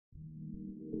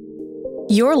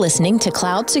You're listening to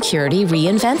Cloud Security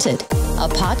Reinvented, a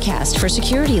podcast for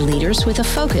security leaders with a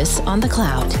focus on the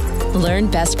cloud. Learn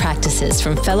best practices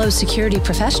from fellow security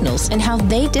professionals and how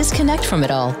they disconnect from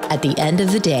it all at the end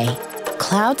of the day.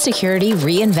 Cloud Security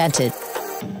Reinvented.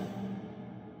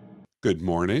 Good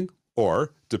morning,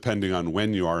 or depending on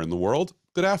when you are in the world,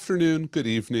 good afternoon, good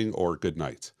evening, or good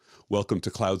night. Welcome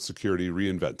to Cloud Security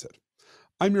Reinvented.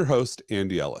 I'm your host,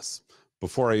 Andy Ellis.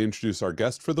 Before I introduce our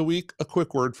guest for the week, a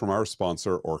quick word from our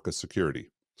sponsor, Orca Security.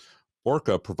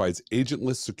 Orca provides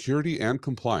agentless security and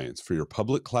compliance for your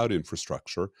public cloud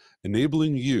infrastructure,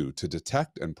 enabling you to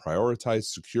detect and prioritize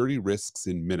security risks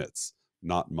in minutes,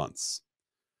 not months.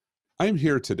 I'm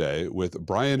here today with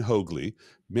Brian Haugli,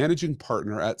 Managing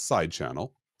Partner at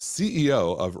SideChannel,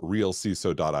 CEO of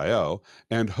RealCISO.io,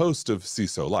 and host of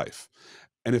CISO Life.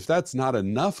 And if that's not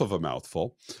enough of a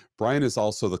mouthful, Brian is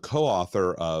also the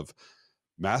co-author of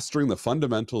Mastering the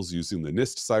Fundamentals Using the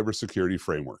NIST Cybersecurity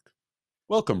Framework.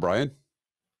 Welcome, Brian.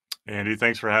 Andy,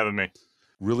 thanks for having me.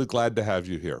 Really glad to have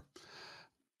you here.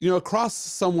 You know, across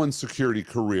someone's security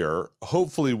career,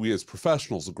 hopefully we as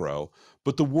professionals grow,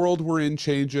 but the world we're in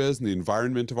changes and the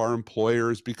environment of our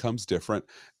employers becomes different.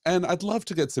 And I'd love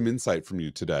to get some insight from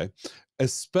you today,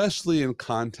 especially in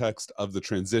context of the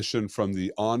transition from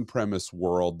the on-premise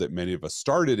world that many of us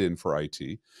started in for IT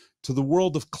to the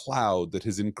world of cloud that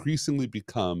has increasingly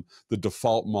become the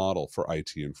default model for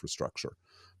IT infrastructure.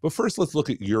 But first, let's look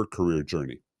at your career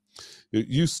journey.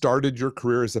 You started your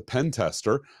career as a pen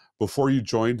tester before you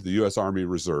joined the U.S. Army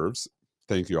Reserves.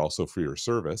 Thank you also for your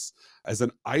service as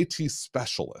an IT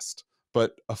specialist,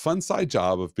 but a fun side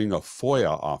job of being a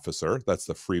FOIA officer. That's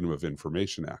the Freedom of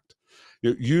Information Act.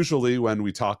 Usually when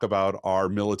we talk about our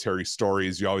military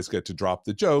stories, you always get to drop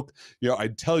the joke,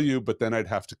 I'd tell you, but then I'd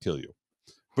have to kill you.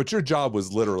 But your job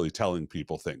was literally telling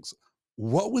people things.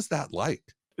 What was that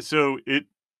like? So it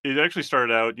actually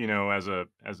started out, as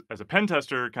a pen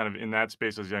tester, kind of in that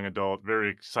space as a young adult, very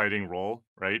exciting role,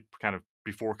 right? Kind of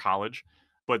before college.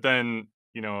 But then,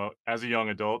 as a young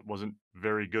adult, wasn't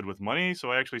very good with money.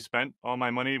 So I actually spent all my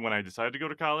money when I decided to go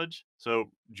to college.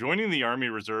 So joining the Army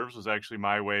Reserves was actually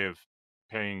my way of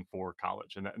paying for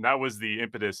college. And that was the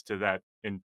impetus to that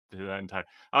entire.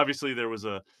 Obviously, there was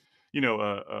a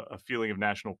feeling of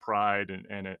national pride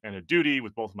and a duty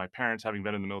with both of my parents, having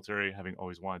been in the military, having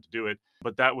always wanted to do it.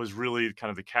 But that was really kind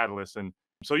of the catalyst. And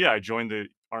so, yeah, I joined the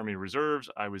Army Reserves.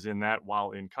 I was in that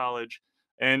while in college.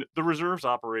 And the reserves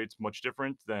operates much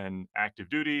different than active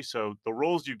duty. So the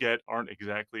roles you get aren't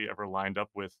exactly ever lined up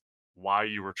with why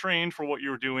you were trained for what you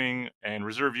were doing. And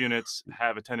reserve units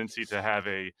have a tendency to have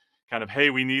a kind of, hey,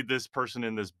 we need this person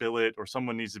in this billet, or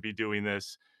someone needs to be doing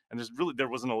this. And there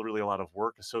wasn't really a lot of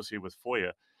work associated with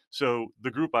FOIA. So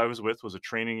the group I was with was a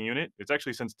training unit. It's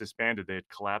actually since disbanded. They had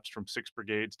collapsed from 6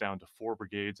 brigades down to 4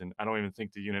 brigades. And I don't even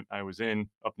think the unit I was in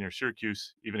up near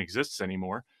Syracuse even exists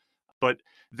anymore. But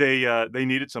they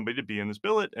needed somebody to be in this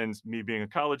billet. And me being a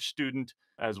college student,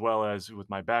 as well as with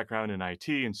my background in IT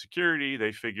and security,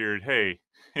 they figured, hey,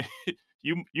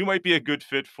 you might be a good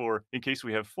fit for in case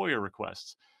we have FOIA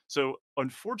requests. So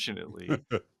unfortunately,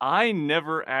 I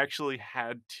never actually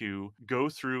had to go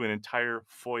through an entire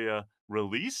FOIA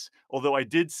release, although I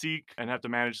did seek and have to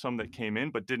manage some that came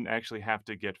in, but didn't actually have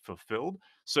to get fulfilled.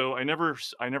 So I never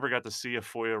got to see a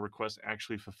FOIA request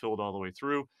actually fulfilled all the way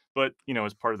through. But,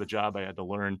 as part of the job, I had to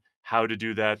learn how to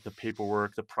do that, the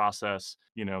paperwork, the process.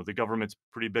 The government's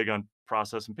pretty big on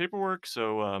process and paperwork.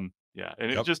 So, yeah,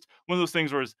 and it's just one of those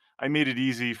things where I made it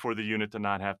easy for the unit to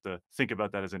not have to think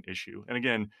about that as an issue. And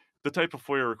again, the type of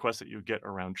FOIA requests that you get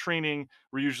around training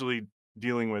were usually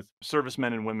dealing with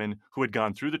servicemen and women who had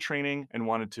gone through the training and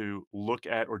wanted to look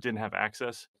at or didn't have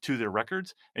access to their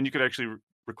records. And you could actually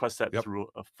request that through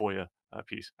a FOIA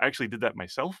piece. I actually did that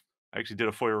myself. I actually did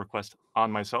a FOIA request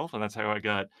on myself, and that's how I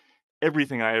got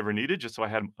everything I ever needed, just so I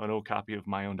had an old copy of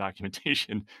my own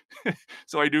documentation.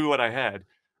 So I knew what I had.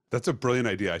 That's a brilliant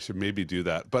idea. I should maybe do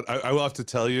that. But I will have to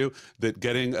tell you that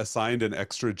getting assigned an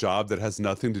extra job that has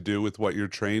nothing to do with what you're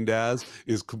trained as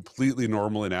is completely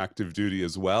normal in active duty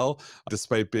as well.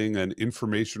 Despite being an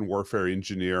information warfare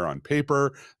engineer on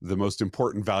paper, the most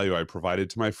important value I provided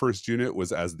to my first unit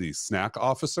was as the snack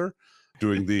officer,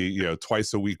 doing the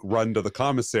twice a week run to the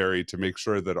commissary to make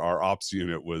sure that our ops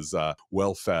unit was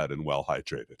well fed and well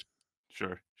hydrated.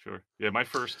 Sure. Yeah, my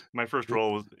first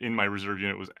role was in my reserve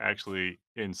unit was actually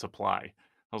in supply.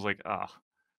 I was like,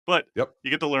 but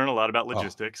you get to learn a lot about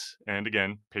logistics and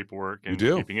again, paperwork and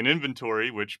keeping an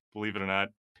inventory, which believe it or not,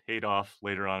 paid off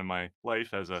later on in my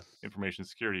life as a information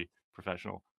security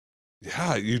professional.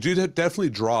 Yeah, you did definitely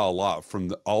draw a lot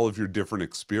from all of your different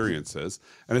experiences.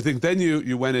 And I think then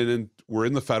you went in and were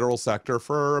in the federal sector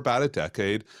for about a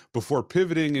decade before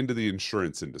pivoting into the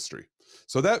insurance industry.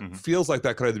 So that Mhm. feels like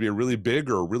that could either be a really big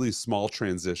or a really small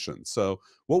transition. So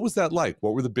what was that like?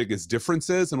 What were the biggest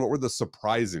differences and what were the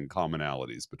surprising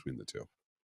commonalities between the two?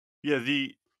 Yeah,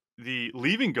 the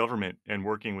leaving government and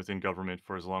working within government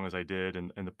for as long as I did,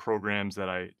 and the programs that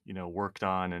I, worked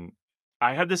on, and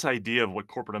I had this idea of what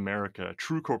corporate America,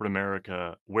 true corporate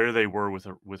America, where they were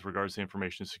with regards to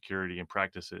information security and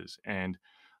practices. And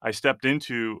I stepped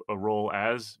into a role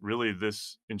as really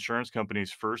this insurance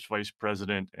company's first vice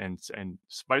president and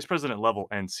vice president level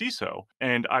and CISO.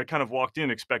 And I kind of walked in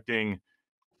expecting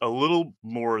a little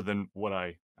more than what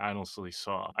I honestly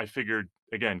saw. I figured,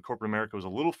 again, corporate America was a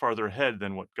little farther ahead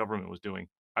than what government was doing.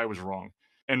 I was wrong.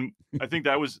 And I think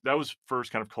that was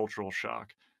first kind of cultural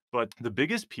shock. But the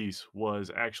biggest piece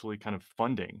was actually kind of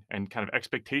funding and kind of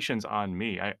expectations on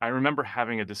me. I remember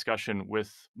having a discussion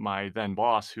with my then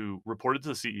boss who reported to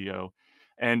the CEO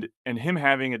and him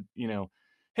having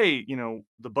hey,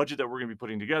 the budget that we're gonna be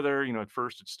putting together, at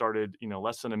first it started,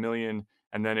 less than 1 million,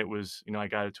 and then it was, I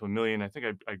got it to 1 million. I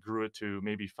think I grew it to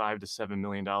maybe $5 to $7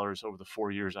 million over the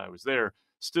 4 years I was there.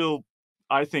 Still,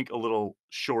 I think a little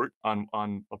short on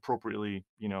appropriately,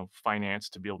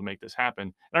 financed to be able to make this happen.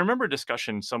 And I remember a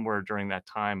discussion somewhere during that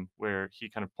time where he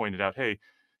kind of pointed out, hey,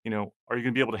 are you going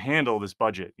to be able to handle this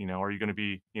budget? Are you going to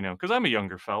be, because I'm a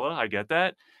younger fella, I get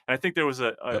that, and I think there was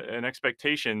Yep. an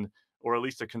expectation or at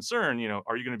least a concern,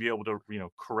 are you going to be able to,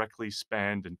 correctly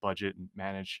spend and budget and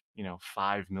manage,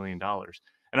 $5 million?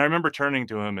 And I remember turning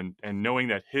to him and knowing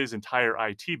that his entire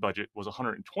IT budget was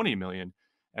 120 million.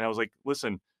 And I was like,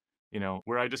 listen,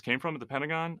 where I just came from at the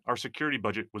Pentagon, our security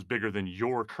budget was bigger than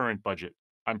your current budget.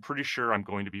 I'm pretty sure I'm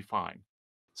going to be fine.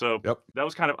 So Yep. that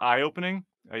was kind of eye opening.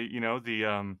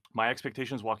 The my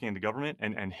expectations walking into government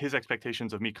and his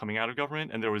expectations of me coming out of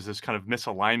government, and there was this kind of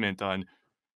misalignment on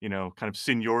kind of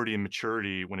seniority and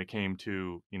maturity when it came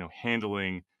to,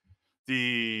 handling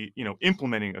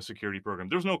implementing a security program.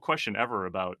 There's no question ever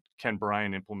about can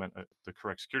Brian implement the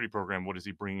correct security program? What is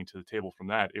he bringing to the table from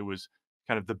that? It was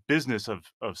kind of the business of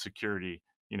security.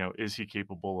 Is he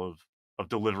capable of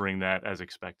delivering that as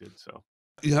expected? So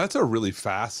Yeah, that's a really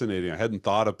fascinating. I hadn't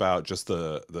thought about just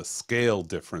the scale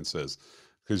differences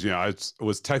because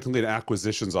was technically an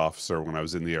acquisitions officer when I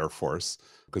was in the Air Force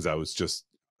because I was just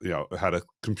had a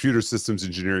computer systems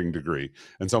engineering degree,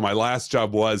 and so my last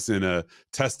job was in a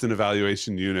test and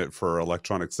evaluation unit for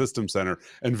Electronic Systems Center.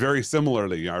 And very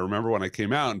similarly, I remember when I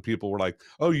came out and people were like,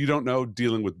 "Oh, you don't know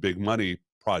dealing with big money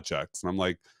projects," and I'm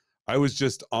like. I was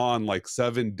just on like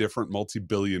 7 different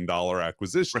multi-billion-dollar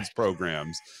acquisitions right,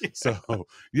 programs. yeah, So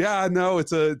yeah, no,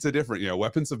 it's a different,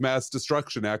 weapons of mass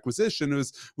destruction acquisition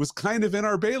was kind of in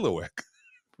our bailiwick.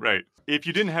 right. If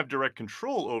you didn't have direct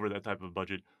control over that type of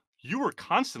budget, you were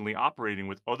constantly operating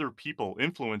with other people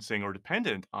influencing or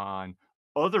dependent on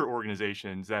other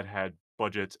organizations that had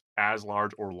budgets as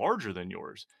large or larger than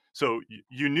yours. So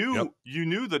you Yep.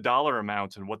 knew the dollar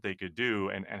amounts and what they could do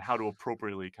and how to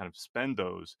appropriately kind of spend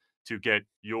those to get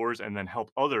yours and then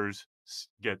help others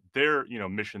get their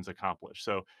missions accomplished.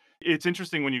 So it's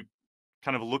interesting when you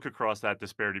kind of look across that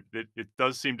disparity. It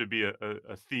does seem to be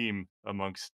a theme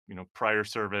amongst prior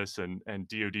service and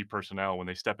DoD personnel when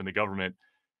they step into government.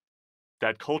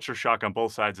 That culture shock on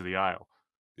both sides of the aisle.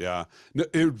 Yeah. No,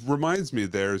 it reminds me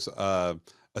there's a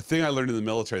thing I learned in the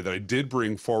military that I did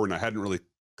bring forward and I hadn't really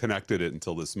connected it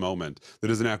until this moment. That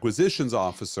as an acquisitions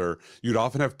officer, you'd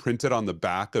often have printed on the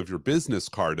back of your business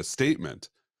card a statement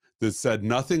that said,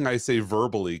 "Nothing I say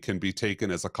verbally can be taken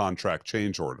as a contract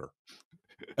change order."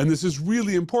 And this is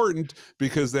really important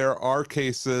because there are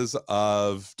cases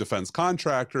of defense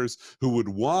contractors who would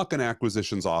walk an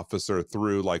acquisitions officer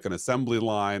through like an assembly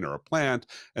line or a plant,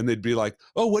 and they'd be like,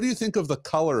 "Oh, what do you think of the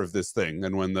color of this thing?"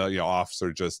 And when the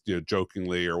officer just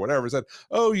jokingly or whatever said,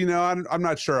 "Oh, I'm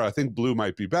not sure. I think blue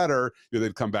might be better,"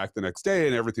 they'd come back the next day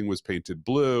and everything was painted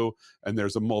blue, and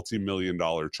there's a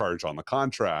multi-million-dollar charge on the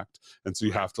contract, and so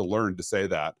you Right. have to learn to say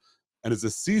that. And as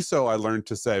a CISO, I learned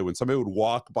to say when somebody would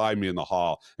walk by me in the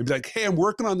hall and be like, "Hey, I'm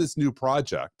working on this new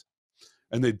project."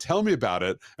 And they'd tell me about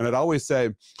it. And I'd always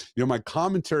say, my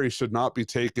commentary should not be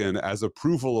taken as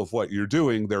approval of what you're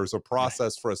doing. There's a Right.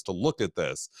 process for us to look at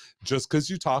this. Just because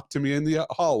you talk to me in the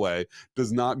hallway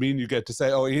does not mean you get to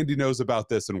say, "Oh, Andy knows about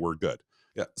this and we're good."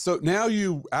 Yeah. So now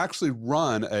you actually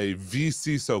run a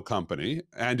vCISO company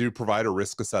and you provide a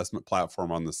risk assessment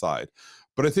platform on the side.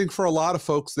 But I think for a lot of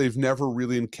folks, they've never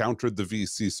really encountered the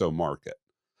vCISO market.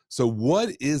 So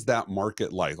what is that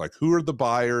market like? Like who are the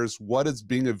buyers? What does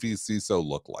being a vCISO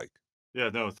look like? Yeah.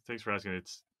 No. Thanks for asking.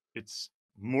 it's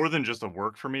more than just a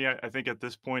work for me. I think at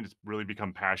this point it's really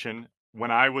become passion.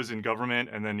 When I was in government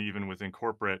and then even within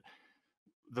corporate,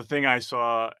 the thing I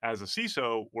saw as a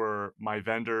CISO were my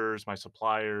vendors, my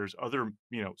suppliers, other,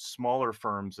 smaller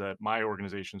firms that my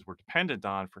organizations were dependent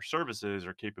on for services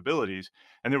or capabilities.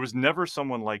 And there was never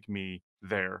someone like me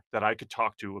there that I could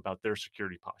talk to about their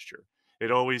security posture.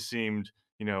 It always seemed,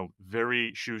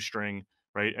 very shoestring,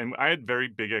 right? And I had very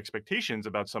big expectations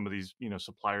about some of these,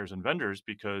 suppliers and vendors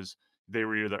because they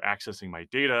were either accessing my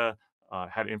data,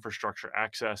 had infrastructure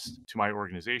access to my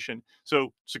organization.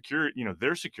 So security,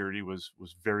 their security was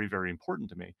very, very important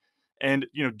to me. And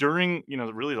during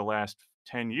really the last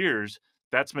 10 years,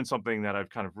 that's been something that I've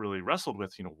kind of really wrestled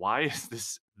with. Why is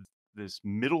this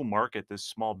middle market, this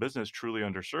small business, truly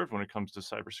underserved when it comes to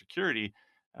cybersecurity,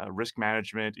 risk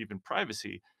management, even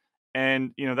privacy?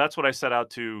 And that's what I set out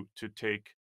to take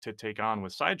on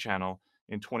with SideChannel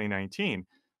in 2019.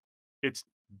 It's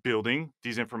building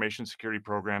these information security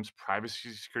programs,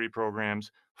 privacy security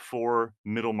programs for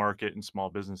middle market and small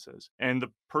businesses. And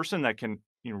the person that can,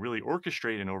 really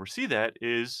orchestrate and oversee that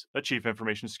is a chief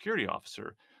information security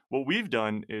officer. What we've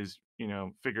done is,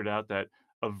 figured out that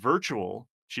a virtual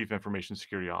chief information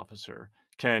security officer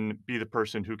can be the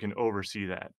person who can oversee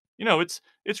that.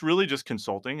 It's really just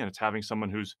consulting, and it's having someone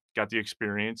who's got the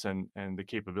experience and the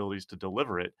capabilities to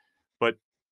deliver it. But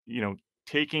you know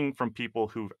taking from people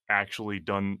who've actually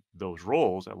done those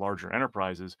roles at larger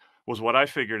enterprises was what I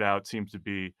figured out seems to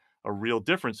be a real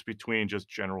difference between just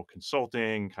general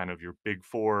consulting, kind of your big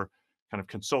four kind of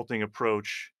consulting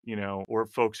approach, or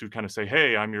folks who kind of say,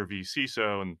 "Hey, I'm your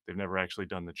VCISO," and they've never actually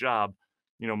done the job.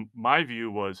 My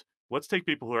view was, let's take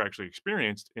people who are actually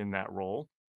experienced in that role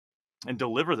and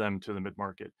deliver them to the mid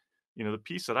market. The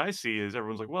piece that I see is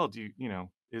everyone's like, well,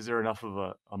 is there enough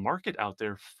of a market out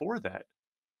there for that?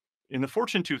 In the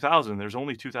Fortune 2000, there's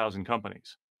only 2,000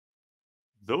 companies.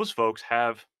 Those folks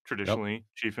have Yep. traditionally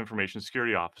chief information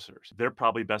security officers. They're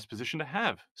probably best positioned to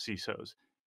have CISOs.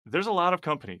 There's a lot of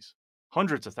companies,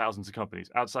 hundreds of thousands of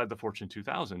companies outside the Fortune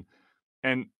 2000,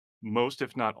 and most,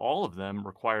 if not all of them,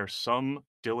 require some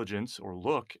diligence or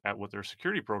look at what their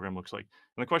security program looks like.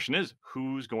 And the question is,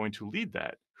 who's going to lead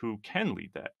that? Who can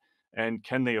lead that? And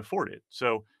can they afford it?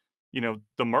 So,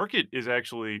 the market is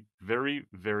actually very,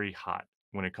 very hot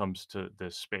when it comes to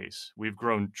this space. We've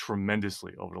grown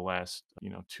tremendously over the last,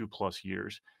 2+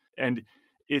 years. And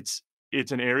it's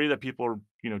it's an area that people are,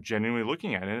 genuinely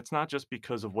looking at. And it's not just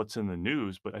because of what's in the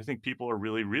news, but I think people are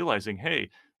really realizing, hey,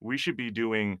 we should be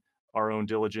doing our own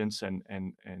diligence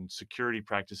and security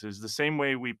practices the same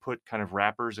way we put kind of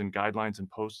wrappers and guidelines and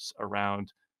posts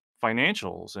around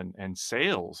financials and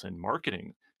sales and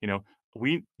marketing. You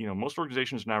know, most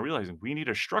organizations are now realizing we need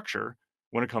a structure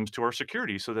when it comes to our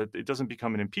security so that it doesn't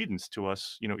become an impedance to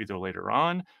us, either later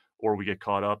on or we get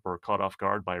caught up or caught off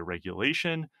guard by a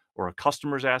regulation or a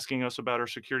customer's asking us about our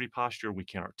security posture, we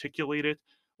can't articulate it,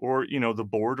 or the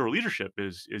board or leadership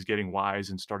is getting wise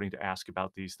and starting to ask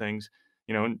about these things,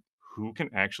 and who can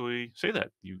actually say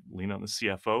that? You lean on the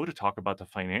CFO to talk about the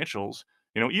financials.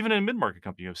 Even in a mid-market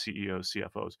company, you have CEOs,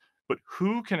 CFOs, but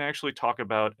who can actually talk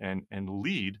about and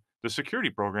lead the security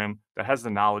program that has the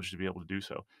knowledge to be able to do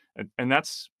so? And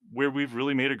that's where we've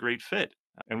really made a great fit,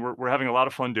 and we're having a lot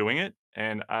of fun doing it.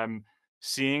 And I'm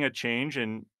seeing a change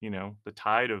in the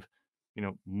tide of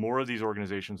more of these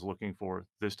organizations looking for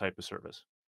this type of service.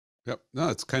 Yep. No,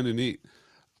 it's kind of neat.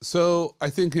 So I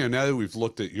think, now that we've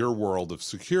looked at your world of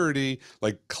security,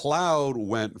 like cloud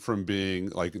went from being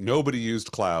like nobody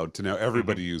used cloud to now Mhm.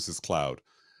 everybody uses cloud.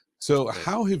 So Right.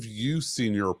 how have you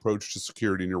seen your approach to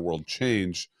security in your world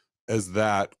change as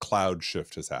that cloud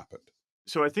shift has happened?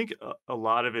 So I think a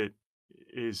lot of it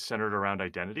is centered around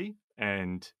identity,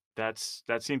 and that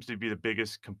seems to be the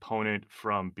biggest component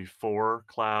from before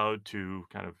cloud to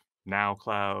kind of now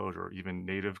cloud or even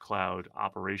native cloud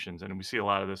operations. And we see a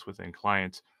lot of this within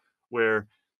clients where,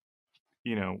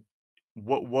 you know,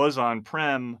 what was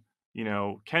on-prem,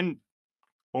 can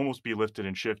almost be lifted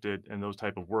and shifted, and those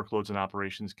type of workloads and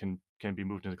operations can be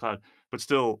moved into the cloud. But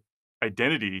still,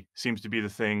 identity seems to be the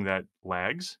thing that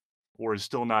lags or is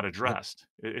still not Yep. addressed.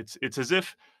 It's as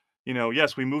if,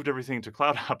 yes, we moved everything to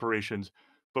cloud operations,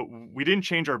 but we didn't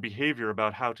change our behavior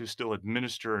about how to still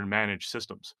administer and manage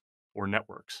systems or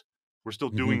networks. We're still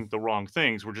Hmm. doing the wrong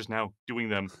things. We're just now doing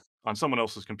them on someone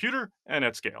else's computer and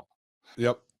at scale.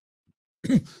 Yep.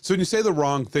 So when you say the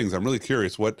wrong things, I'm really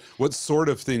curious, what sort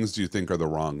of things do you think are the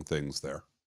wrong things there?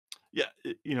 Yeah,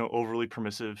 overly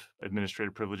permissive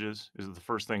administrative privileges is the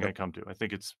first thing I Yep. come to. I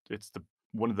think it's the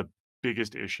one of the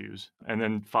biggest issues, and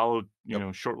then followed,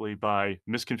 Yep. shortly by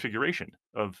misconfiguration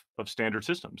of standard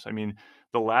systems. I mean,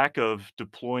 the lack of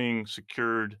deploying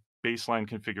secured baseline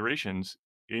configurations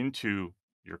into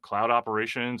your cloud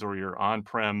operations or your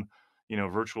on-prem,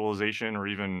 virtualization or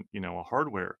even, a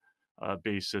hardware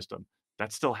based system.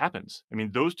 That still happens. I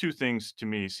mean, those two things to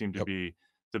me seem to Yep. be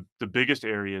the biggest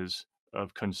areas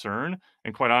of concern,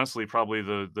 and quite honestly, probably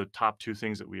the top two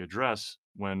things that we address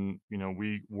when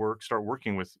we start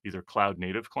working with either cloud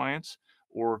native clients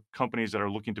or companies that are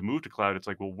looking to move to cloud. It's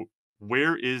like, well,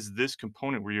 where is this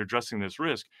component where you're addressing this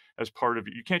risk as part of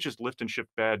it? You can't just lift and shift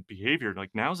bad behavior.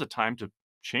 Like, now's the time to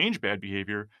change bad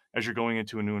behavior as you're going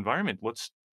into a new environment. You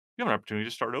have an opportunity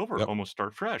to start over, Yep. almost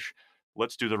start fresh.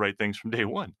 Let's do the right things from day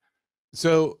one.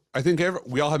 So I think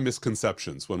we all have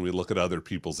misconceptions when we look at other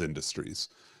people's industries.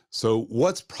 So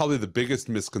what's probably the biggest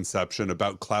misconception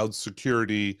about cloud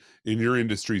security in your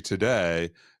industry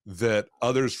today that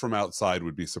others from outside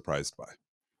would be surprised by?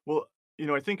 Well,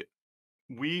 I think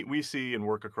we see and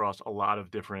work across a lot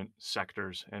of different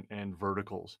sectors and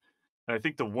verticals. And I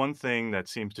think the one thing that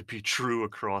seems to be true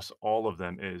across all of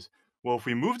them is, well, if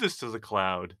we move this to the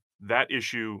cloud, that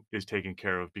issue is taken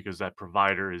care of because that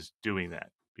provider is doing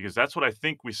that. Because that's what I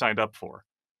think we signed up for.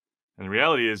 And the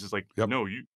reality is like, Yep. no,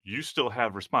 you still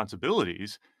have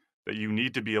responsibilities that you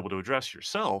need to be able to address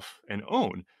yourself and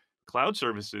own. Cloud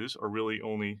services are really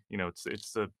only,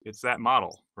 it's that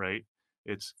model, right?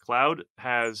 It's cloud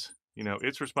has,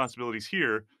 its responsibilities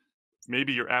here.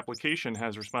 Maybe your application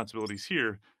has responsibilities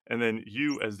here, and then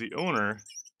you as the owner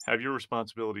have your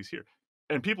responsibilities here.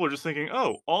 And people are just thinking,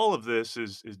 oh, all of this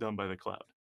is done by the cloud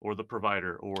or the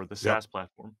provider or the Yep. SaaS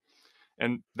platform.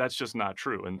 And that's just not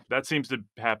true, and that seems to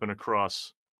happen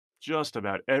across just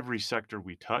about every sector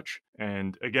we touch,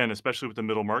 and again, especially with the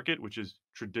middle market, which is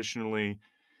traditionally,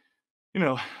 you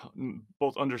know,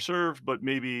 both underserved, but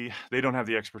maybe they don't have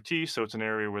the expertise, so it's an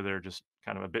area where they're just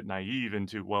kind of a bit naive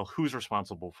into, well, who's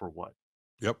responsible for what?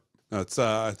 Yep. That's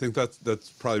I think that's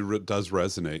probably does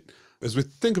resonate. As we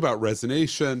think about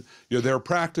resonation, there are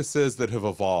practices that have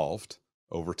evolved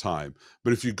over time.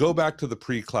 But if you go back to the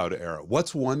pre-cloud era,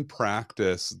 what's one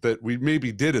practice that we maybe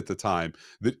did at the time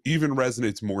that even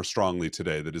resonates more strongly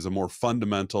today, that is a more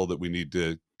fundamental that we need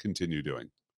to continue doing?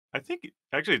 I think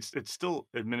actually it's still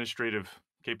administrative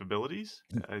capabilities.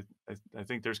 I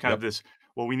think there's kind of Yep. this,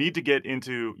 well, we need to get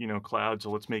into, cloud,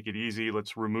 so let's make it easy.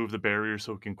 Let's remove the barriers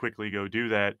so we can quickly go do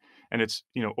that. And it's,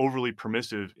 overly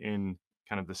permissive in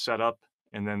kind of the setup.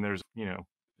 And then there's,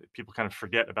 people kind of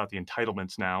forget about the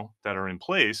entitlements now that are in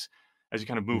place as you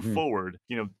kind of move Hmm. forward.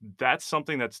 That's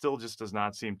something that still just does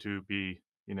not seem to be,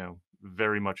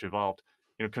 very much evolved.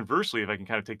 Conversely, if I can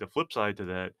kind of take the flip side to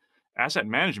that, asset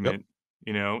Yep. management,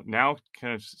 now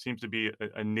kind of seems to be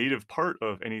a native part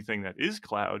of anything that is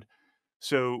cloud.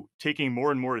 So taking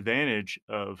more and more advantage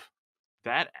of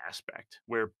that aspect,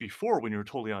 where before when you were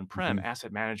totally on-prem, Hmm.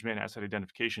 asset management, asset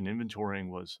identification, inventorying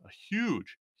was a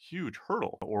huge, huge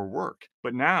hurdle or work.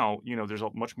 But now, there's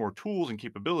much more tools and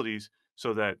capabilities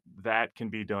so that that can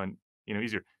be done,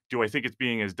 easier. Do I think it's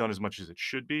being as done as much as it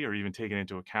should be or even taken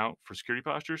into account for security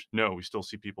postures? No, we still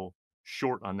see people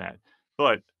short on that.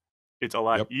 But it's a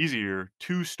lot Yep. easier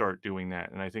to start doing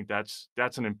that, and I think that's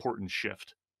an important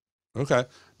shift. Okay.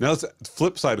 Now let's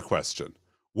flip side a question.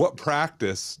 What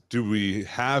practice do we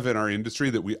have in our industry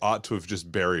that we ought to have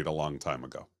just buried a long time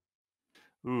ago?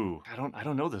 Ooh, I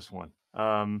don't know this one.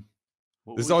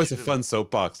 What This is we always a should have. fun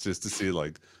soapbox just to see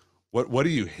like what do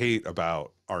you hate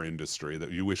about our industry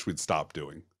that you wish we'd stop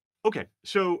doing? Okay,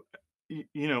 so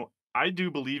I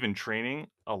do believe in training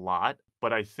a lot,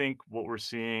 but I think what we're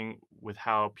seeing with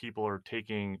how people are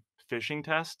taking phishing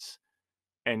tests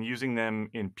and using them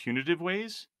in punitive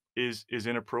ways is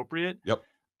inappropriate. Yep.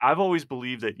 I've always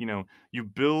believed that, you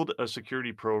build a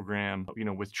security program,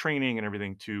 with training and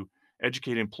everything to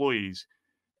educate employees,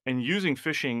 and using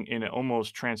phishing in an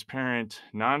almost transparent,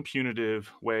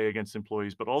 non-punitive way against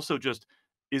employees, but also just,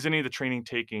 is any of the training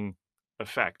taking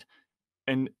effect?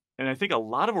 And and I think a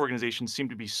lot of organizations seem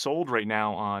to be sold right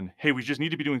now on, hey, we just need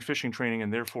to be doing phishing training,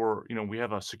 and therefore, we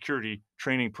have a security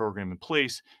training program in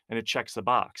place, and it checks the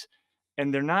box.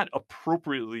 And they're not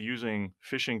appropriately using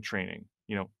phishing training.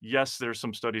 Yes, there's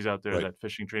some studies out there Right. that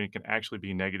phishing training can actually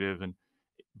be negative,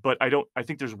 but I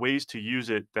think there's ways to use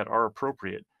it that are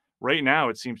appropriate. Right now,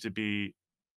 it seems to be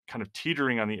kind of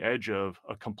teetering on the edge of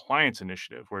a compliance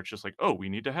initiative where it's just like, oh, we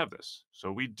need to have this.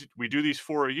 So we do these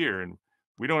for a year, and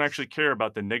we don't actually care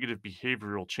about the negative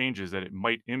behavioral changes that it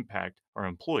might impact our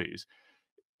employees.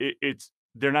 It's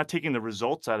they're not taking the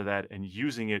results out of that and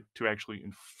using it to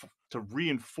actually to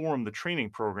re-inform the training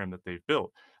program that they've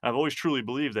built. I've always truly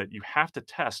believed that you have to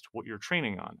test what you're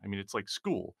training on. I mean, it's like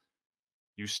school.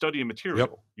 You study a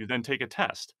Yep. material, you then take a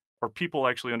test. Are people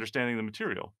actually understanding the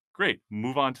material? Great,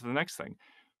 move on to the next thing.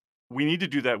 We need to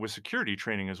do that with security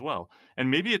training as well.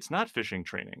 And maybe it's not phishing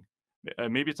training.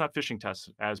 Maybe it's not phishing tests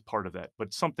as part of that,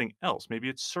 but something else. Maybe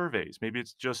it's surveys. Maybe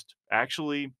it's just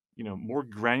actually, more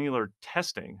granular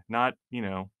testing, not,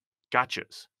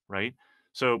 gotchas, right?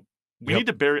 So we need Yep.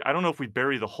 to bury, I don't know if we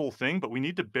bury the whole thing, but we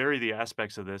need to bury the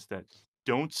aspects of this that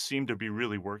don't seem to be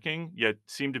really working, yet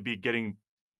seem to be getting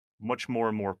much more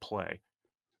and more play.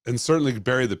 And certainly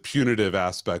bury the punitive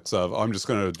aspects of, I'm just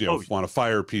going to, Oh, want to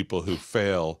fire people who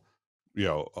fail,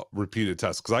 repeated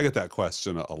tests. Cause I get that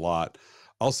question a lot.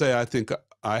 I'll say, I think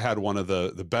I had one of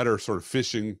the better sort of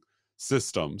phishing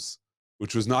systems,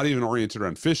 which was not even oriented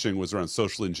around phishing, was around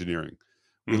social engineering.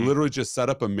 We mhm, literally just set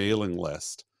up a mailing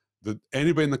list that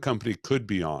anybody in the company could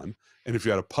be on. And if you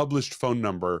had a published phone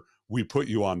number, we put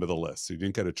you onto the list. So you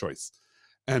didn't get a choice.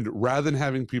 And rather than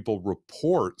having people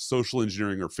report social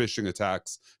engineering or phishing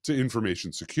attacks to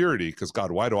information security, because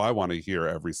God, why do I want to hear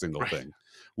every single right, thing?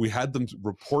 We had them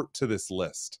report to this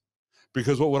list.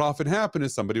 Because what would often happen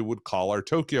is somebody would call our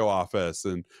Tokyo office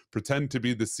and pretend to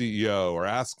be the CEO or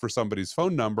ask for somebody's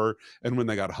phone number. And when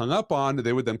they got hung up on,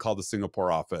 they would then call the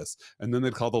Singapore office. And then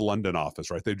they'd call the London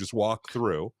office, right? They'd just walk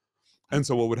through. And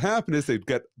so what would happen is they'd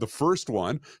get the first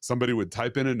one, somebody would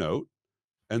type in a note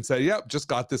and say, yep, just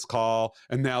got this call.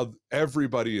 And now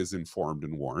everybody is informed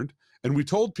and warned. And we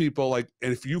told people, like,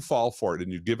 and if you fall for it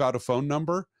and you give out a phone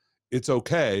number, it's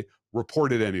okay,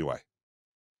 report it anyway.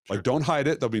 Like, sure, don't hide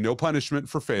it. There'll be no punishment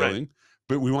for right, failing,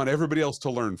 but we want everybody else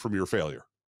to learn from your failure.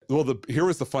 Well, here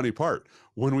was the funny part.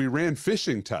 When we ran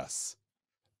phishing tests,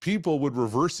 people would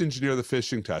reverse engineer the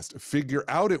phishing test, figure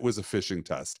out it was a phishing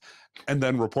test, and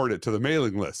then report it to the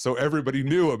mailing list. So everybody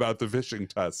knew about the phishing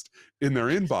test in their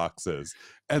inboxes.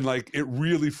 And like, it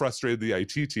really frustrated the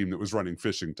IT team that was running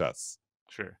phishing tests.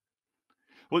 sure.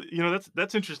 Well,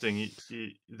 that's interesting.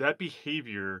 That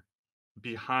behavior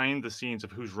behind the scenes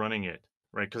of who's running it,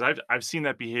 right? Because I've seen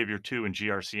that behavior too in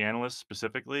GRC analysts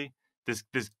specifically. This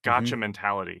Mhm. gotcha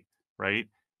mentality, right?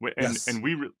 And Yes.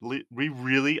 we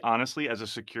really honestly, as a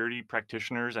security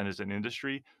practitioners and as an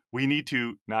industry, we need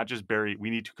to not just bury, we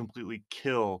need to completely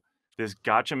kill this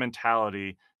gotcha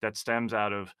mentality that stems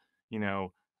out of you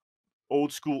know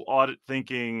old school audit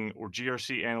thinking or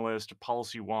GRC analyst or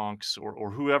policy wonks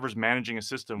or whoever's managing a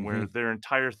system where Mhm. their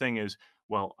entire thing is,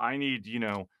 well, I need,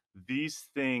 these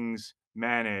things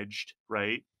managed,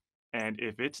 right? And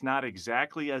if it's not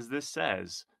exactly as this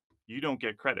says, you don't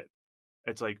get credit.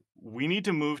 It's like we need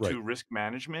to move Right. to risk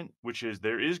management, which is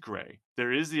there is gray.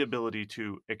 There is the ability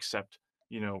to accept,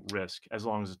 risk as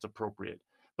long as it's appropriate.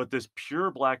 But this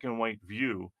pure black and white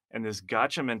view and this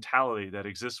gotcha mentality that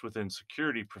exists within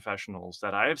security professionals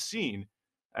that I have seen,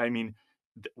 I mean,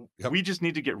 Yep. we just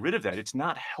need to get rid of that. It's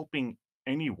not helping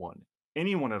anyone,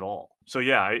 anyone at all. So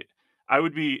yeah, I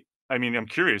would be. I mean, I'm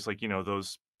curious, like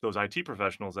those IT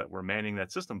professionals that were manning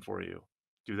that system for you,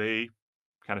 do they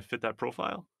kind of fit that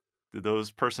profile? Do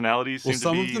those personalities Well, seem to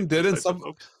some of be them did, those and types of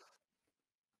folks?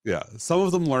 some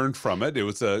of them learned from it. It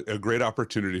was a great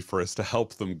opportunity for us to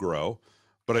help them grow.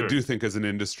 But I Sure. do think as an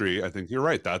industry, I think you're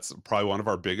right. That's probably one of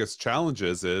our biggest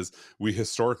challenges is we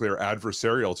historically are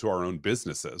adversarial to our own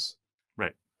businesses.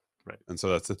 Right. Right. And so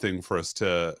that's the thing for us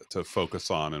to focus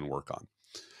on and work on.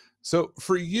 So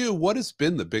for you, what has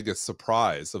been the biggest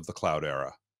surprise of the cloud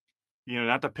era?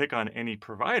 Not to pick on any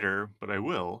provider, but I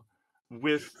will.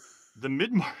 With the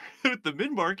mid with the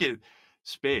mid-market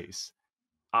space,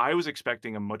 I was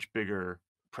expecting a much bigger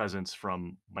presence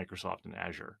from Microsoft and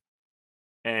Azure.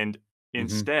 And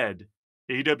Hmm. instead,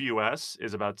 AWS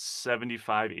is about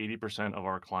 75-80% of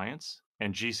our clients,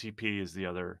 and GCP is the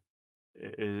other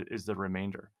is the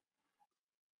remainder.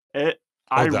 Eh,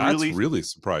 I Oh, that's really really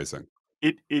surprising.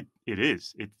 it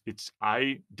is. It's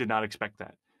I did not expect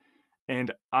that.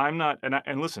 And I'm not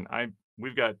and listen,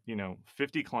 we've got,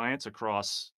 50 clients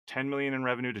across 10 million in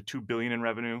revenue to 2 billion in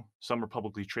revenue. Some are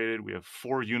publicly traded. We have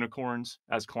 4 unicorns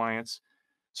as clients.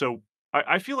 So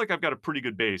I feel like I've got a pretty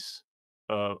good base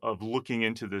of looking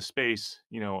into this space,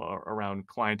 around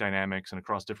client dynamics and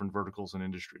across different verticals and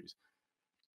industries.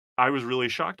 I was really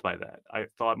shocked by that. I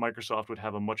thought Microsoft would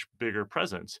have a much bigger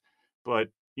presence. But,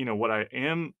 what I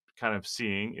am kind of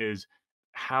seeing is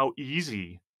how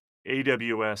easy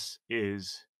AWS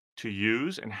is to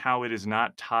use and how it is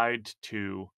not tied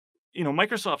to,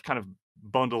 Microsoft kind of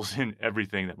bundles in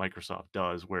everything that Microsoft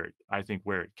does where I think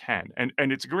where it can. And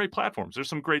it's great platforms. There's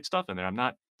some great stuff in there. I'm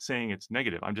not saying it's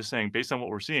negative. I'm just saying based on what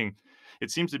we're seeing,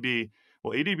 it seems to be,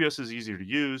 well, AWS is easier to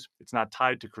use. It's not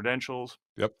tied to credentials.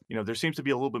 Yep. There seems to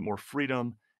be a little bit more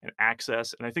freedom and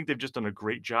access. And I think they've just done a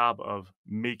great job of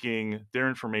making their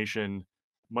information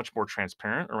much more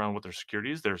transparent around what their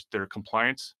security is. Their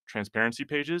compliance transparency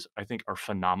pages, I think, are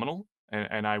phenomenal.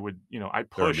 And I would, I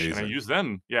They're push and I amazing. use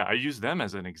them. Yeah, I use them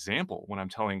as an example when I'm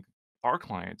telling our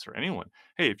clients or anyone,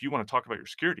 hey, if you want to talk about your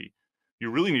security, you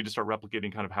really need to start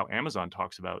replicating kind of how Amazon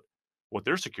talks about what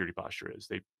their security posture is.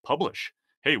 They publish,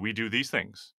 hey, we do these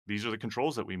things. These are the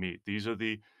controls that we meet. These are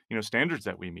the, standards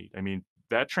that we meet. I mean,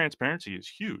 that transparency is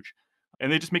huge.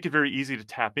 And they just make it very easy to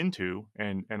tap into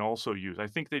and also use. I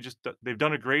think they've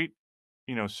done a great,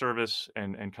 service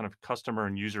and kind of customer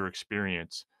and user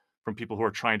experience from people who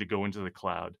are trying to go into the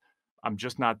cloud. I'm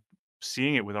just not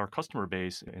seeing it with our customer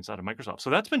base inside of Microsoft. So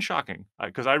that's been shocking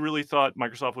because I really thought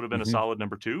Microsoft would have been a Mhm. solid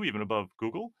number two, even above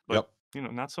Google, but Yep.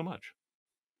 not so much.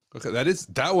 Okay,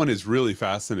 that one is really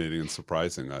fascinating and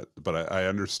surprising. But I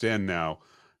understand now,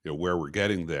 where we're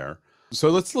getting there. So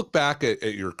let's look back at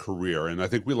your career, and I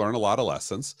think we learned a lot of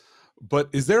lessons. But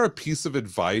is there a piece of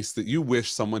advice that you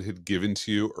wish someone had given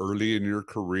to you early in your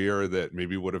career that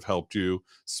maybe would have helped you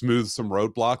smooth some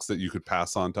roadblocks that you could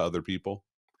pass on to other people?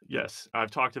 Yes,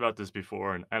 I've talked about this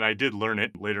before, and I did learn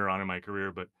it later on in my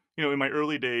career. But in my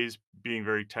early days, being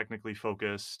very technically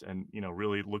focused and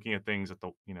really looking at things at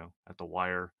the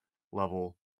wire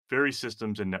level, very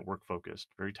systems and network focused,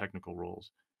 very technical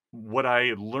roles. What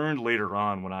I learned later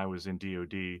on when I was in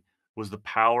DoD was the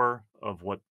power of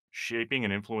what shaping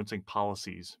and influencing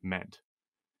policies meant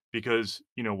because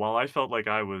while I felt like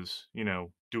I was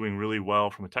doing really well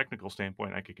from a technical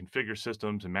standpoint, I could configure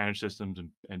systems and manage systems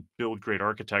and build great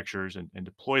architectures and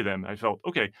deploy them. I felt,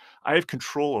 okay, I have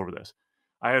control over this.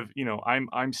 I have,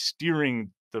 I'm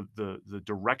steering the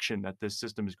direction that this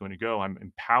system is going to go. I'm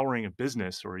empowering a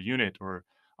business or a unit or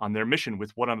on their mission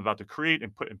with what I'm about to create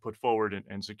and put forward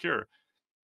and secure.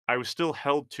 I was still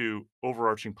held to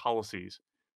overarching policies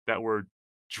that were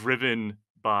driven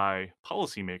by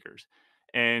policymakers.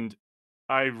 And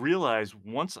I realized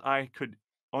once I could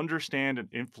understand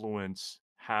and influence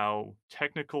how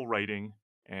technical writing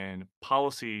and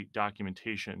policy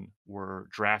documentation were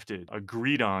drafted,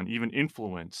 agreed on, even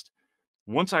influenced,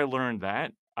 once I learned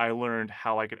that, I learned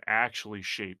how I could actually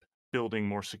shape building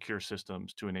more secure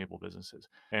systems to enable businesses.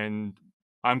 And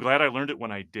I'm glad I learned it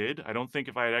when I did. I don't think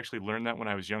if I had actually learned that when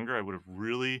I was younger, I would have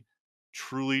really,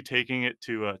 truly taken it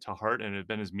to heart and it had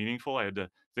been as meaningful. I had to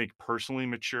think personally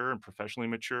mature and professionally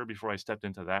mature before I stepped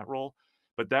into that role.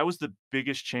 But that was the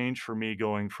biggest change for me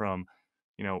going from,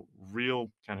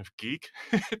 real kind of geek,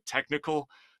 technical,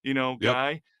 Yep.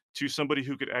 guy to somebody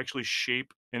who could actually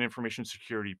shape an information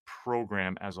security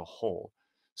program as a whole.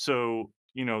 So,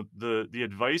 the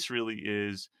advice really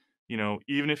is,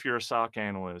 even if you're a SOC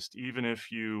analyst, even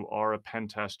if you are a pen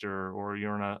tester or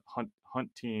you're on a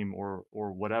hunt team or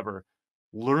whatever,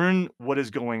 learn what is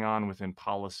going on within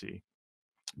policy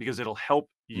because it'll help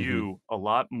Hmm. you a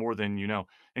lot more than you know.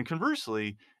 And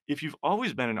conversely, if you've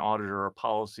always been an auditor or a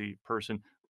policy person,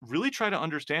 really try to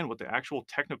understand what the actual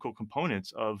technical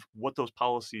components of what those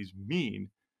policies mean,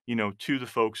 to the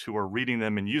folks who are reading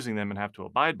them and using them and have to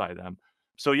abide by them.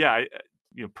 So yeah, I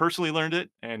personally learned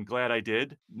it and glad I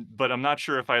did, but I'm not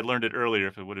sure if I had learned it earlier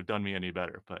if it would have done me any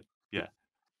better. But yeah,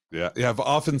 Yeah. Yeah. I've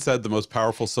often said the most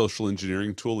powerful social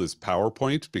engineering tool is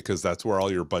PowerPoint because that's where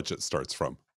all your budget starts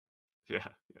from. yeah,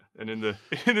 yeah. And in the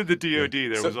and in the Yeah. DoD,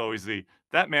 there So was always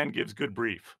that man gives good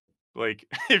brief. Like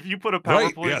if you put a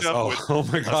right. PowerPoint Yes. up Oh. with Oh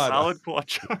my a God. solid quad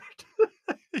chart,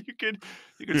 you could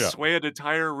Yeah. sway an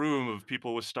entire room of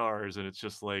people with stars, and it's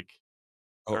just like,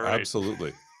 Oh, all right,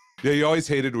 absolutely. Yeah, you always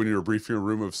hated when you were briefing a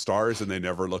room of stars and they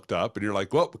never looked up, and you're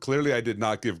like, "Well, clearly I did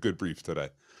not give good brief today."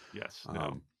 yes, no,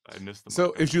 Um, I missed the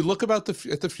so, mark on if that. you look about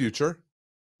at the future,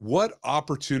 what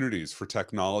opportunities for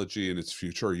technology in its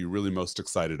future are you really most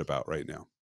excited about right now?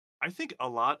 I think a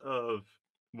lot of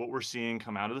what we're seeing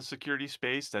come out of the security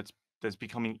space that's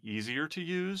becoming easier to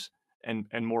use and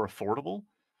more affordable.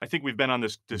 I think we've been on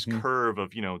this Hmm. curve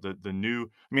of, the new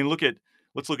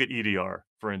let's look at EDR,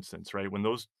 for instance, right? When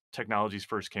those technologies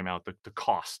first came out, the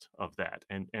cost of that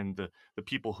and the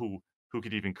people who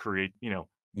could even create,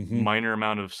 Hmm. minor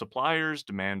amount of suppliers,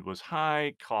 demand was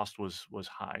high, cost was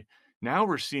high. Now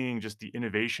we're seeing just the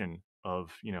innovation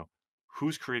of,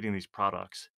 who's creating these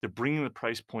products. They're bringing the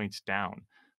price points down.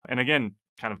 And again,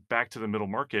 kind of back to the middle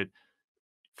market,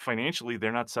 financially,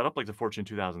 they're not set up like the Fortune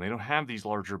 2000. They don't have these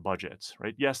larger budgets,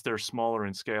 right? Yes, they're smaller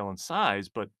in scale and size,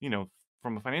 but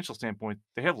from a financial standpoint,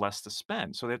 they have less to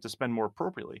spend, so they have to spend more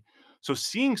appropriately. So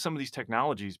seeing some of these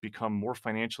technologies become more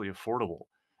financially affordable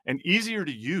and easier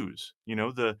to use. When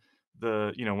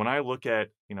I look at,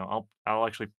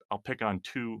 I'll pick on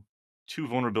two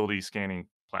vulnerability scanning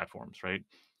platforms, right?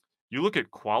 You look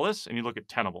at Qualys and you look at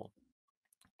Tenable.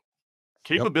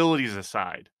 Yep. Capabilities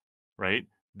aside, right?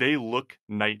 They look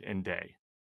night and day,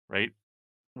 right?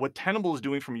 What Tenable is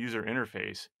doing from a user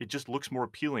interface, it just looks more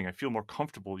appealing. I feel more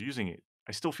comfortable using it.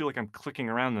 I still feel like I'm clicking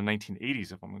around in the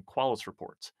 1980s if I'm in Qualys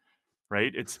reports,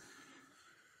 right?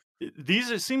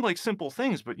 Seem like simple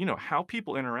things, but how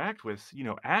people interact with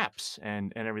apps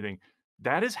and everything.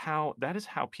 That is how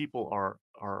people are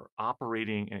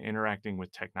operating and interacting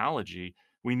with technology.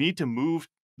 We need to move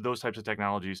those types of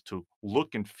technologies to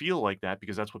look and feel like that,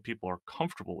 because that's what people are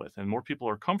comfortable with, and more people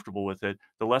are comfortable with it,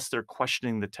 the less they're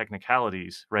questioning the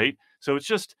technicalities, right? So it's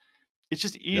just Yeah.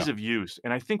 ease of use,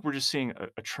 and I think we're just seeing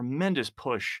a tremendous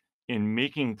push in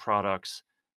making products,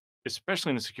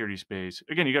 especially in the security space.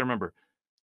 Again, you got to remember,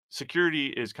 security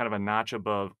is kind of a notch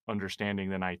above understanding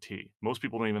than IT. Most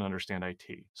people don't even understand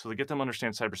IT. So to get them to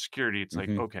understand cybersecurity, it's like,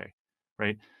 Hmm. okay,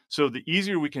 right? So the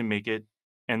easier we can make it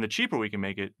and the cheaper we can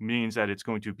make it means that it's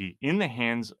going to be in the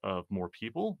hands of more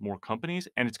people, more companies,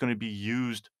 and it's going to be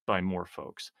used by more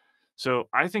folks. So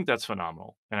I think that's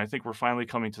phenomenal. And I think we're finally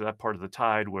coming to that part of the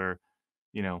tide where,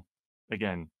 you know,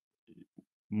 again,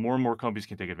 more and more companies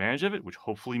can take advantage of it, which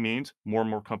hopefully means more and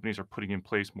more companies are putting in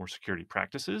place more security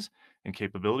practices and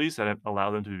capabilities that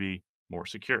allow them to be more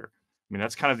secure. I mean,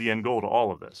 that's kind of the end goal to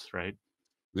all of this, right?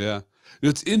 Yeah.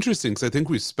 It's interesting because I think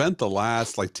we've spent the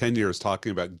last like 10 years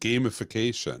talking about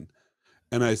gamification.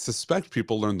 And I suspect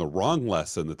people learned the wrong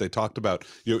lesson, that they talked about,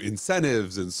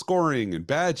 incentives and scoring and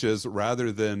badges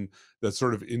rather than that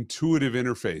sort of intuitive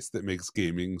interface that makes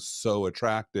gaming so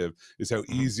attractive, is how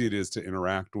Mhm. easy it is to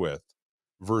interact with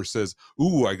versus,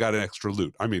 ooh, I got an extra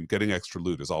loot. I mean, getting extra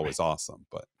loot is Right. always awesome.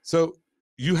 But so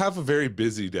you have a very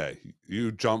busy day.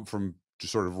 You jump from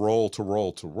just sort of role to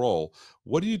role to role.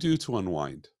 What do you do to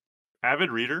unwind?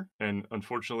 Avid reader, and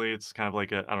unfortunately, it's kind of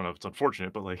like I don't know if it's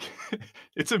unfortunate, but like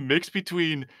it's a mix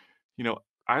between, you know,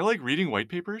 I like reading white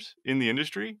papers in the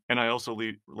industry, and I also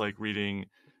like reading,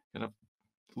 kind of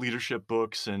leadership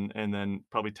books, and then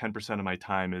probably 10% of my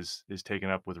time is taken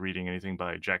up with reading anything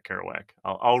by Jack Kerouac.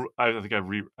 I think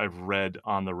I've read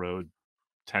On the Road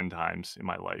 10 times in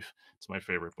my life. It's my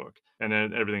favorite book. And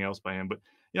then everything else by him. But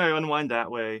I unwind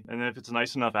that way. And then if it's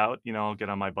nice enough out, I'll get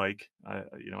on my bike. I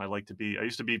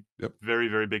used to be Yep. very,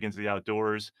 very big into the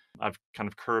outdoors. I've kind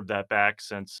of curbed that back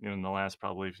since, in the last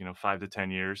probably, 5 to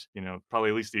 10 years,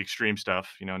 probably at least the extreme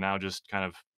stuff, now just kind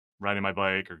of riding my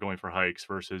bike or going for hikes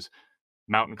versus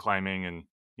mountain climbing and,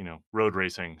 road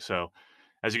racing. So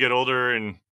as you get older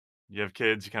and you have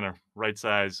kids, you kind of right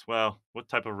size, well, what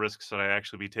type of risks should I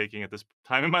actually be taking at this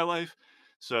time in my life?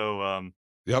 So,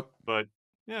 Yep. but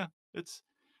yeah, it's,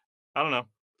 I don't know.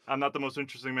 I'm not the most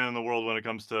interesting man in the world when it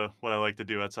comes to what I like to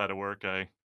do outside of work. I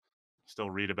still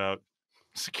read about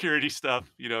security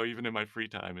stuff, even in my free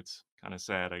time. It's kind of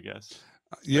sad, I guess.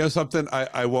 Something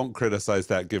I won't criticize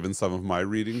that given some of my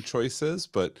reading choices,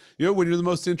 but when you're the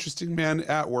most interesting man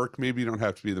at work, maybe you don't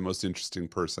have to be the most interesting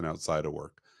person outside of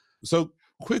work. So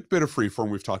quick bit of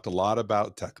freeform. We've talked a lot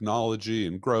about technology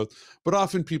and growth, but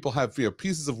often people have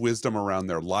pieces of wisdom around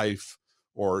their life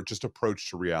or just approach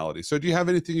to reality. So do you have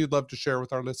anything you'd love to share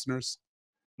with our listeners?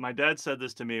 My dad said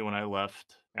this to me when I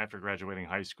left after graduating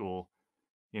high school,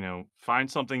 find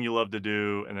something you love to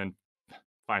do and then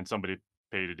find somebody to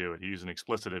pay to do it. He used an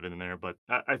explicitive in there, but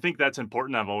I think that's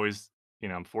important. I've always,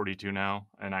 I'm 42 now,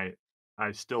 and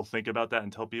I still think about that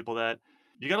and tell people that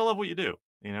you got to love what you do.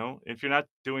 If you're not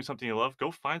doing something you love,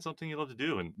 go find something you love to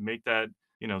do and make that,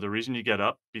 the reason you get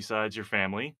up besides your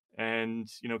family, and,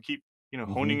 keep, Hmm.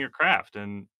 honing your craft.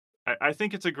 And I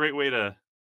think it's a great way to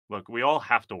look. We all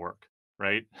have to work,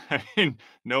 right? I mean,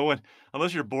 no one,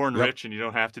 unless you're born Yep. rich and you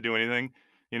don't have to do anything,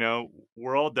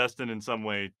 we're all destined in some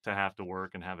way to have to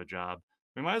work and have a job.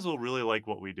 We might as well really like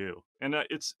what we do. And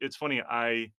it's funny.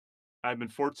 I've been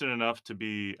fortunate enough to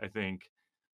be, I think,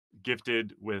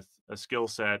 gifted with a skill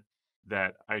set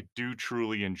that I do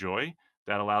truly enjoy.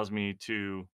 That allows me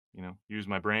to, use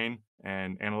my brain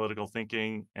and analytical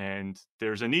thinking, and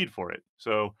there's a need for it.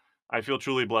 So I feel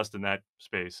truly blessed in that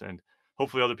space, and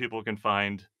hopefully other people can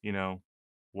find,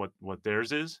 what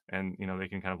theirs is, and they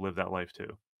can kind of live that life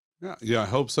too. Yeah. Yeah. I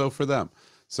hope so for them.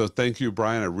 So thank you,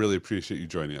 Brian. I really appreciate you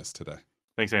joining us today.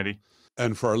 Thanks, Andy.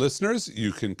 And for our listeners,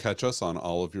 you can catch us on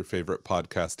all of your favorite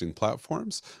podcasting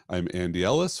platforms. I'm Andy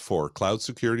Ellis for Cloud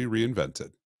Security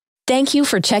Reinvented. Thank you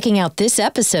for checking out this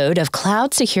episode of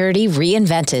Cloud Security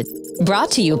Reinvented,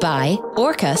 brought to you by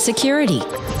Orca Security.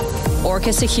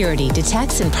 Orca Security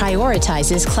detects and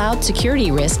prioritizes cloud security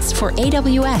risks for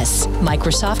AWS,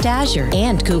 Microsoft Azure,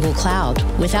 and Google Cloud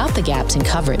without the gaps in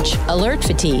coverage, alert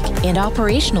fatigue, and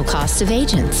operational costs of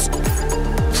agents.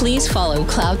 Please follow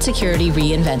Cloud Security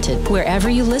Reinvented wherever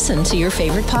you listen to your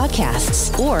favorite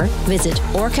podcasts, or visit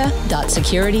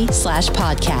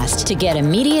orca.security/podcast to get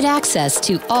immediate access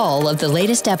to all of the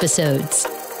latest episodes.